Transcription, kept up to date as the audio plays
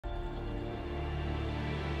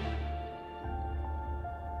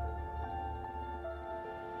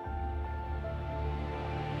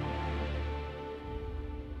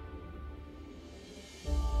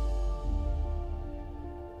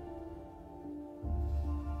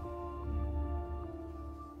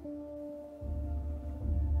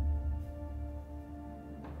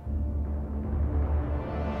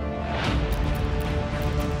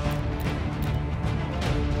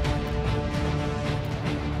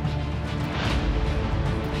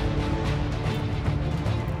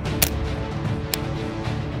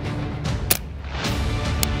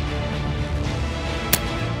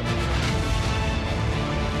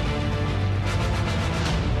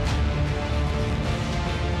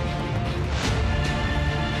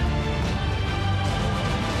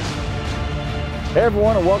Hey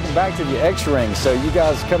everyone, and welcome back to the X-Ring. So you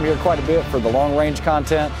guys come here quite a bit for the long range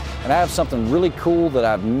content, and I have something really cool that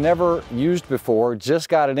I've never used before, just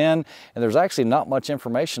got it in, and there's actually not much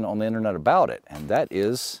information on the internet about it, and that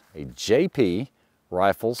is a JP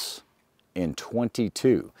Rifles in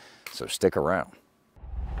 22. So stick around.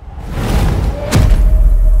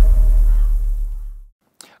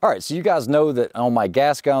 All right, so you guys know that on my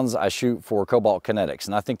gas guns, I shoot for Cobalt Kinetics,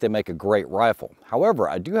 and I think they make a great rifle. However,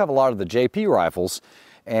 I do have a lot of the JP rifles,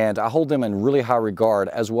 and I hold them in really high regard,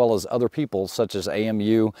 as well as other people, such as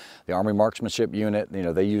AMU, the Army Marksmanship Unit. You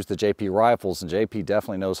know, they use the JP rifles, and JP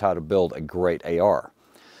definitely knows how to build a great AR.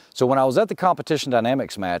 So when I was at the Competition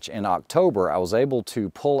Dynamics match in October, I was able to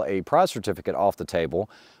pull a prize certificate off the table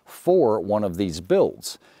for one of these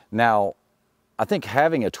builds. Now, I think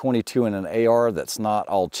having a 22 in an AR that's not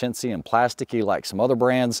all chintzy and plasticky like some other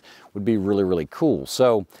brands would be really, really cool.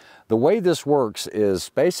 So the way this works is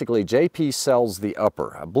basically JP sells the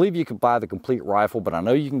upper. I believe you can buy the complete rifle, but I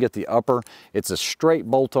know you can get the upper. It's a straight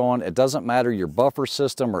bolt on. It doesn't matter your buffer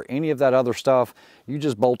system or any of that other stuff. You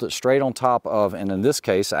just bolt it straight on top of, and in this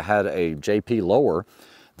case, I had a JP lower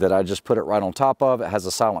that I just put it right on top of. It has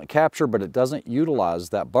a silent capture, but it doesn't utilize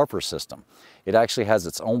that buffer system. It actually has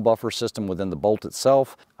its own buffer system within the bolt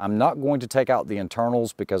itself. I'm not going to take out the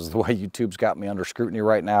internals because of the way YouTube's got me under scrutiny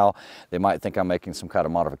right now. They might think I'm making some kind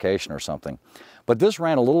of modification or something. But this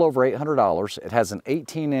ran a little over $800. It has an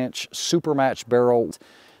 18-inch super match barrel.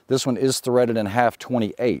 This one is threaded in half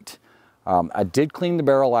 28. I did clean the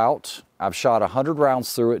barrel out. I've shot 100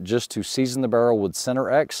 rounds through it just to season the barrel with Center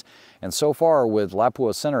X. And so far with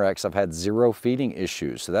Lapua Center X, I've had 0 feeding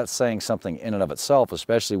issues. So that's saying something in and of itself,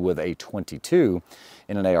 especially with a 22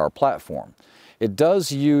 in an AR platform. It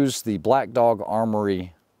does use the Black Dog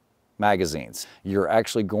Armory magazines. You're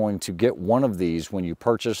actually going to get one of these when you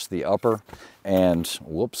purchase the upper, and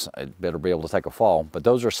whoops, I better be able to take a fall, but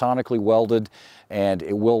those are sonically welded and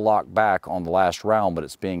it will lock back on the last round, but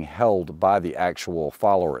it's being held by the actual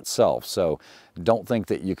follower itself. So don't think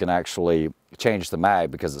that you can actually change the mag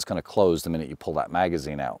because it's going to close the minute you pull that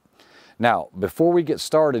magazine out. Now, before we get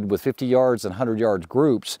started with 50 yards and 100 yards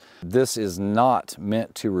groups, this is not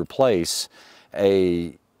meant to replace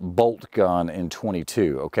a bolt gun in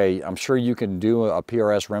 22, okay? I'm sure you can do a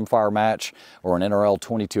PRS rimfire match or an NRL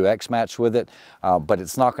 22X match with it, but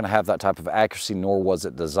it's not going to have that type of accuracy, nor was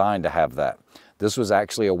it designed to have that. This was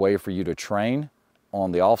actually a way for you to train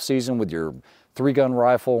on the off season with your 3-gun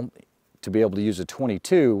rifle to be able to use a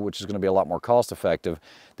 22, which is going to be a lot more cost effective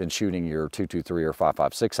than shooting your 223 or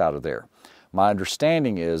 5.56 out of there. My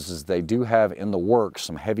understanding is they do have in the works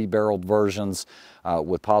some heavy barreled versions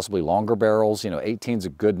with possibly longer barrels. You know, 18 is a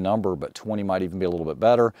good number, but 20 might even be a little bit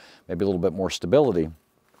better, maybe a little bit more stability.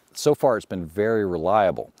 So far, it's been very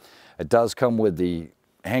reliable. It does come with the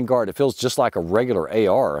handguard. It feels just like a regular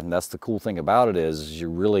AR, and that's the cool thing about it is you're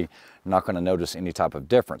really not going to notice any type of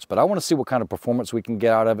difference. But I want to see what kind of performance we can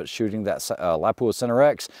get out of it shooting that Lapua Center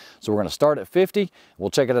X. So we're going to start at 50. We'll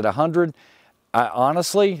check it at 100. I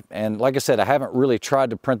honestly, and like I said, I haven't really tried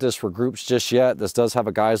to print this for groups just yet. This does have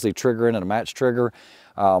a Geisley trigger in it, a match trigger.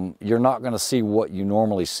 You're not going to see what you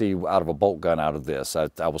normally see out of a bolt gun out of this.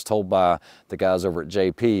 I was told by the guys over at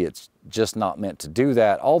JP, it's just not meant to do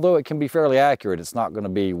that. Although it can be fairly accurate, it's not going to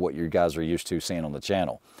be what you guys are used to seeing on the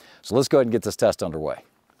channel. So let's go ahead and get this test underway.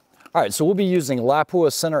 All right, so we'll be using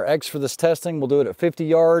Lapua Center X for this testing. We'll do it at 50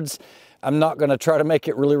 yards. I'm not going to try to make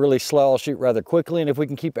it really, really slow. I'll shoot rather quickly, and if we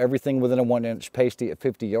can keep everything within a 1-inch pasty at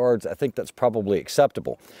 50 yards, I think that's probably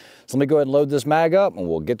acceptable. So let me go ahead and load this mag up, and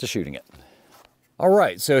we'll get to shooting it. All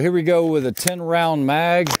right, so here we go with a 10-round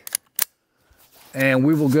mag, and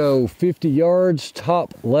we will go 50 yards,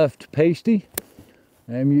 top left pasty.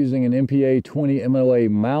 I'm using an MPA 20 MOA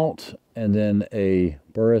mount, and then a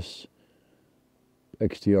Burris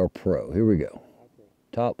XTR Pro. Here we go,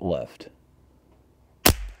 top left.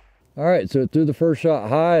 All right, so it threw the first shot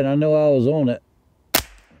high, and I know I was on it.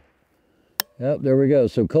 Yep, there we go.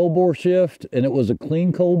 So cold bore shift, and it was a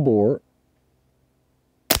clean cold bore.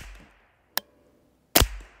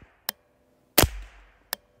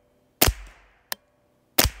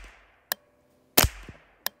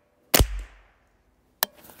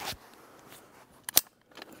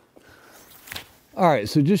 All right,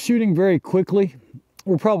 so just shooting very quickly.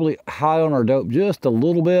 We're probably high on our dope just a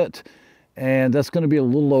little bit, and that's going to be a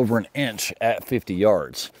little over 1 inch at 50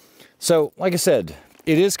 yards. So like I said,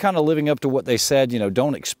 it is kind of living up to what they said. You know,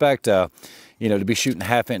 don't expect to be shooting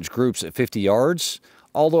 1/2-inch groups at 50 yards,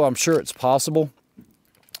 although I'm sure it's possible.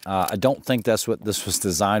 I don't think that's what this was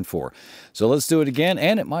designed for. So let's do it again,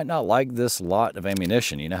 and it might not like this lot of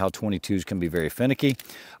ammunition. You know how 22s can be very finicky.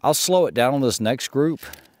 I'll slow it down on this next group.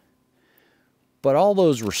 but all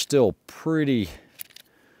those were still pretty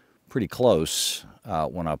close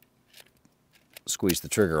when I squeezed the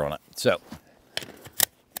trigger on it. So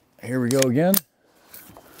here we go again.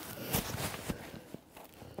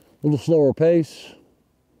 A little slower pace.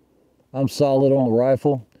 I'm solid on the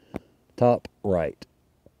rifle. Top right.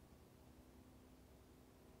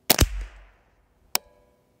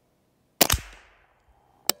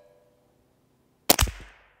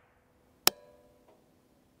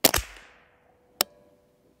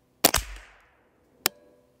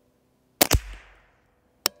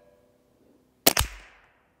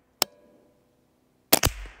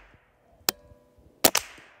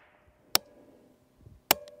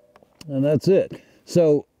 And that's it.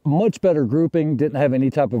 So much better grouping, didn't have any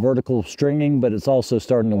type of vertical stringing, but it's also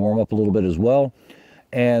starting to warm up a little bit as well.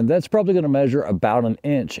 And that's probably going to measure about 1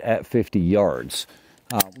 inch at 50 yards.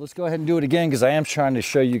 Let's go ahead and do it again, because I am trying to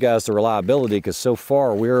show you guys the reliability, because so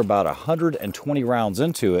far we're about 120 rounds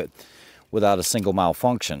into it without a single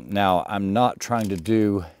malfunction. Now, I'm not trying to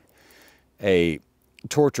do a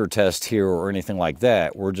torture test here or anything like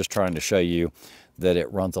that. We're just trying to show you that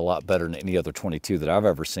it runs a lot better than any other 22 that I've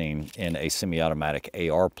ever seen in a semi-automatic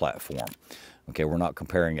AR platform. Okay, we're not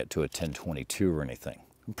comparing it to a 1022 or anything.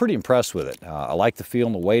 I'm pretty impressed with it. I like the feel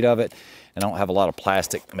and the weight of it, and I don't have a lot of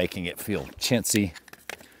plastic making it feel chintzy.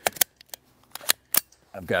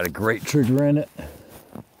 I've got a great trigger in it.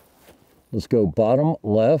 Let's go bottom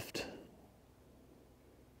left.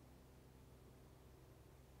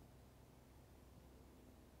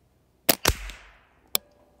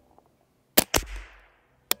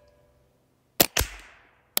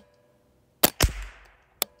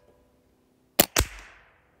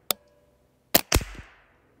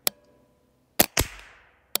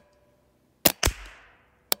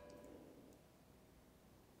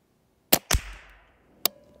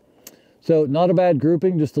 So not a bad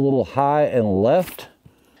grouping, just a little high and left,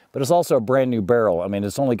 but it's also a brand new barrel. I mean,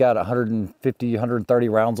 it's only got 150, 130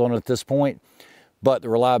 rounds on it at this point, but the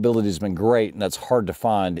reliability has been great, and that's hard to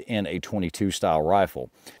find in a 22 style rifle.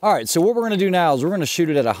 All right, so what we're gonna do now is we're gonna shoot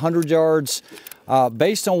it at 100 yards.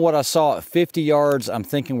 Based on what I saw at 50 yards, I'm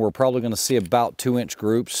thinking we're probably gonna see about 2-inch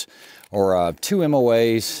groups or 2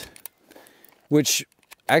 MOAs, which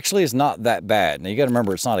actually is not that bad. Now you gotta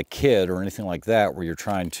remember, it's not a kid or anything like that where you're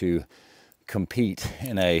trying to compete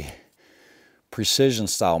in a precision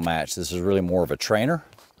style match. This is really more of a trainer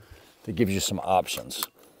that gives you some options.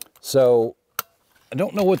 So I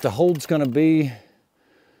don't know what the hold's gonna be.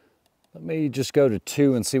 Let me just go to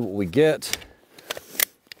 2 and see what we get.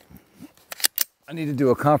 I need to do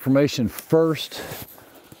a confirmation first.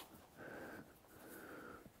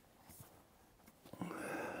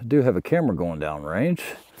 I do have a camera going down range.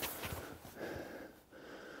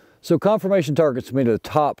 So confirmation targets me to the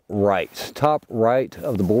top right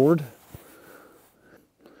of the board.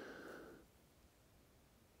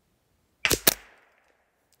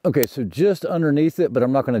 Okay, so just underneath it, but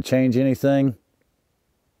I'm not going to change anything.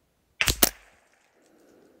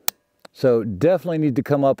 So definitely need to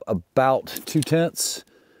come up about 2/10,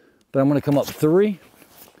 but I'm going to come up 3.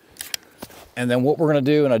 And then what we're going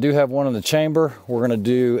to do, and I do have one in the chamber, we're going to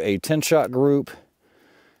do a 10-shot group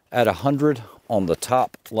at 100 on the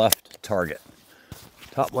top left target.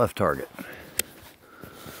 Top left target.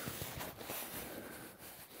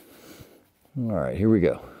 All right, here we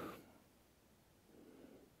go.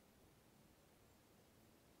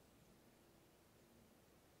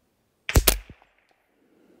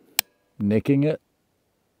 Nicking it.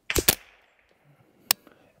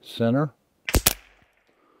 Center.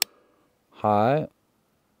 High.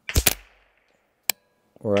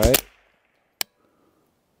 Right.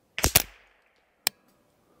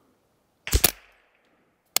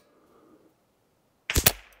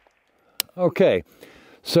 Okay,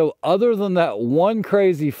 so other than that one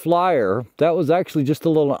crazy flyer, that was actually just a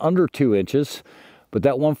little under 2 inches, but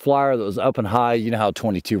that one flyer that was up and high, you know how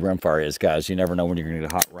 22 rimfire is, guys. You never know when you're gonna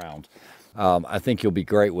get a hot round. I think you'll be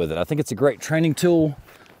great with it. I think it's a great training tool.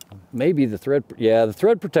 Maybe the thread, yeah, the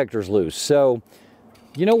thread protector's loose. So,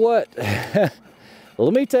 you know what?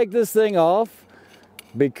 Let me take this thing off,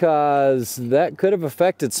 because that could have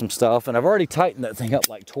affected some stuff, and I've already tightened that thing up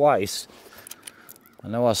like twice. I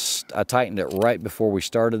know I tightened it right before we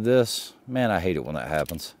started this. Man, I hate it when that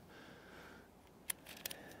happens.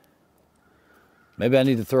 Maybe I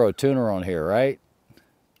need to throw a tuner on here, right?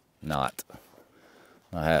 Not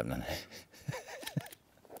happening.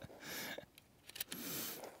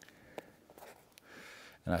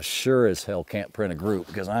 And I sure as hell can't print a group,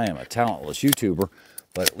 because I am a talentless YouTuber,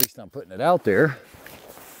 but at least I'm putting it out there.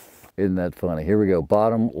 Isn't that funny? Here we go,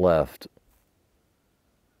 bottom left.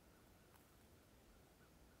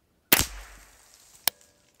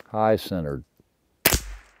 high centered,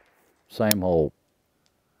 same hole,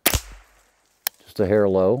 just a hair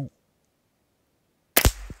low,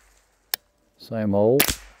 same hole,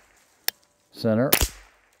 center.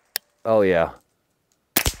 Oh yeah.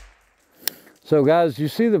 So guys, you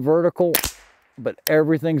see the vertical, but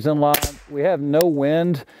everything's in line. We have no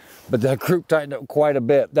wind, but that group tightened up quite a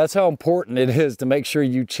bit. That's how important it is to make sure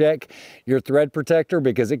you check your thread protector,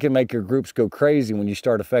 because it can make your groups go crazy when you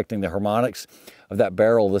start affecting the harmonics of that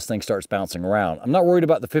barrel. This thing starts bouncing around. I'm not worried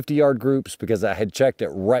about the 50-yard groups because I had checked it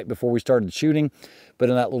right before we started shooting, but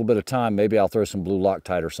in that little bit of time, maybe I'll throw some blue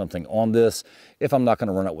Loctite or something on this if I'm not going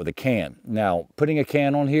to run it with a can. Now, putting a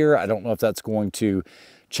can on here, I don't know if that's going to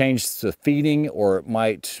change the feeding or it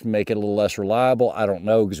might make it a little less reliable. I don't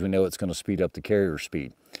know, because we know it's going to speed up the carrier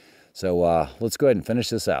speed. So let's go ahead and finish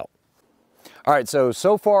this out. All right,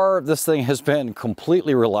 so far this thing has been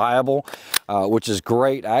completely reliable, which is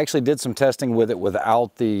great. I actually did some testing with it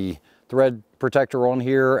without the thread protector on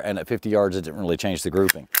here, and at 50 yards it didn't really change the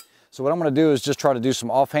grouping. So what I'm going to do is just try to do some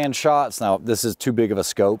offhand shots. Now, this is too big of a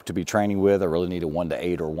scope to be training with. I really need a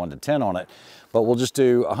 1-to-8 or 1-to-10 on it. But we'll just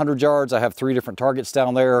do 100 yards. I have 3 different targets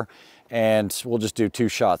down there, and we'll just do 2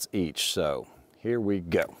 shots each. So here we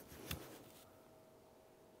go.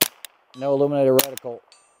 No illuminated reticle.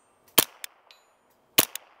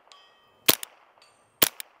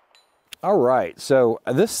 All right, so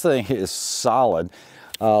this thing is solid.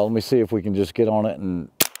 Let me see if we can just get on it, and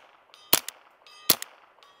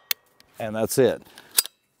that's it.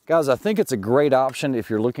 Guys, I think it's a great option if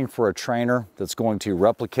you're looking for a trainer that's going to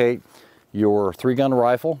replicate your 3-gun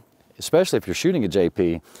rifle, especially if you're shooting a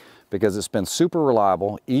JP, because it's been super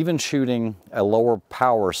reliable, even shooting a lower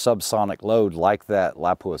power subsonic load like that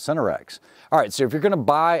Lapua Cinerex. All right, so if you're gonna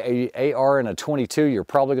buy a AR and a 22, you're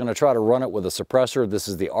probably gonna try to run it with a suppressor. This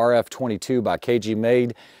is the RF22 by KG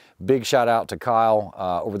Made. Big shout out to Kyle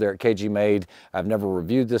over there at KG Made. I've never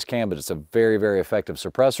reviewed this can, but it's a very, very effective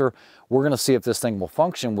suppressor. We're gonna see if this thing will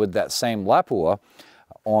function with that same Lapua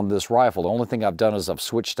on this rifle. The only thing I've done is I've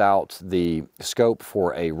switched out the scope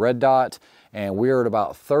for a red dot, and we're at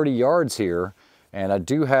about 30 yards here. And I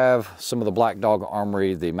do have some of the Black Dog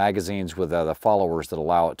Armory, the magazines with the followers that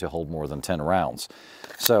allow it to hold more than 10 rounds.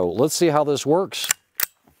 So let's see how this works.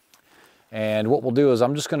 And what we'll do is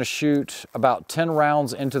I'm just going to shoot about 10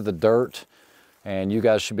 rounds into the dirt, and you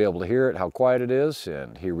guys should be able to hear it, how quiet it is.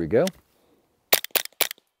 And here we go.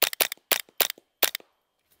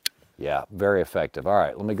 Yeah, very effective. All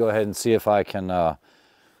right, let me go ahead and see if I can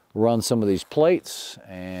run some of these plates,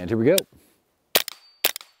 and here we go.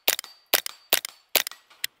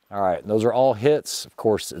 All right, those are all hits. Of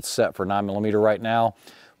course, it's set for 9mm right now,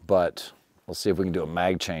 but let's see if we can do a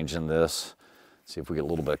mag change in this. See if we get a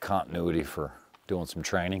little bit of continuity for doing some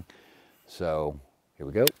training. So here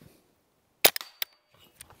we go.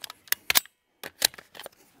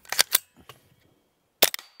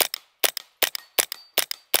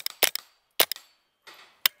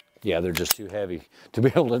 Yeah, they're just too heavy to be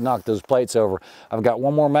able to knock those plates over. I've got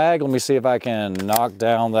one more mag. Let me see if I can knock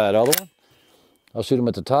down that other one. I'll shoot them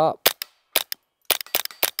at the top.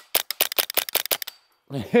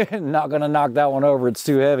 Not gonna knock that one over, it's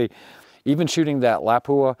too heavy. Even shooting that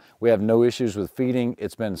Lapua, we have no issues with feeding.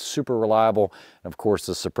 It's been super reliable. And of course,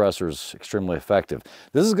 the suppressor is extremely effective.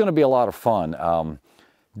 This is gonna be a lot of fun.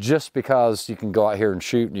 Just because you can go out here and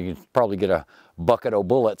shoot, and you can probably get a bucket of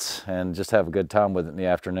bullets and just have a good time with it in the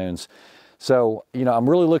afternoons. So, you know, I'm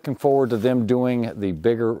really looking forward to them doing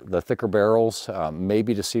the thicker barrels,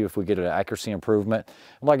 maybe to see if we get an accuracy improvement.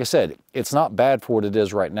 And like I said, it's not bad for what it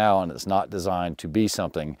is right now, and it's not designed to be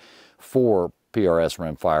something for PRS,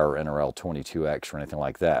 rimfire, or NRL 22X or anything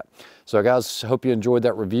like that. So guys, hope you enjoyed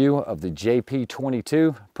that review of the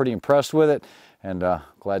JP22. Pretty impressed with it, and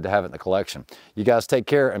glad to have it in the collection. You guys take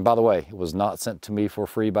care. And by the way, it was not sent to me for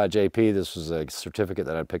free by JP. This was a certificate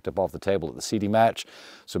that I picked up off the table at the CD match.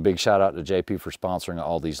 So big shout out to JP for sponsoring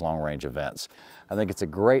all these long range events. I think it's a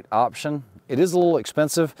great option. It is a little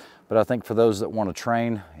expensive, but I think for those that want to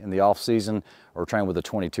train in the off season or train with a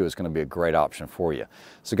 22, it's going to be a great option for you.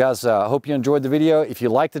 So guys, I hope you enjoyed the video. If you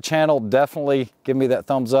like the channel, definitely give me that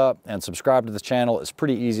thumbs up and subscribe to the channel. It's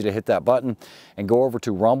pretty easy to hit that button and go over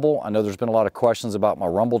to Rumble. I know there's been a lot of questions about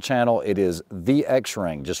my Rumble channel. It is The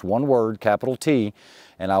X-Ring, just one word, capital T,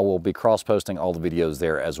 and I will be cross-posting all the videos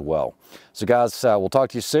there as well. So guys, we'll talk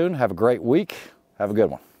to you soon. Have a great week. Have a good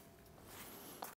one.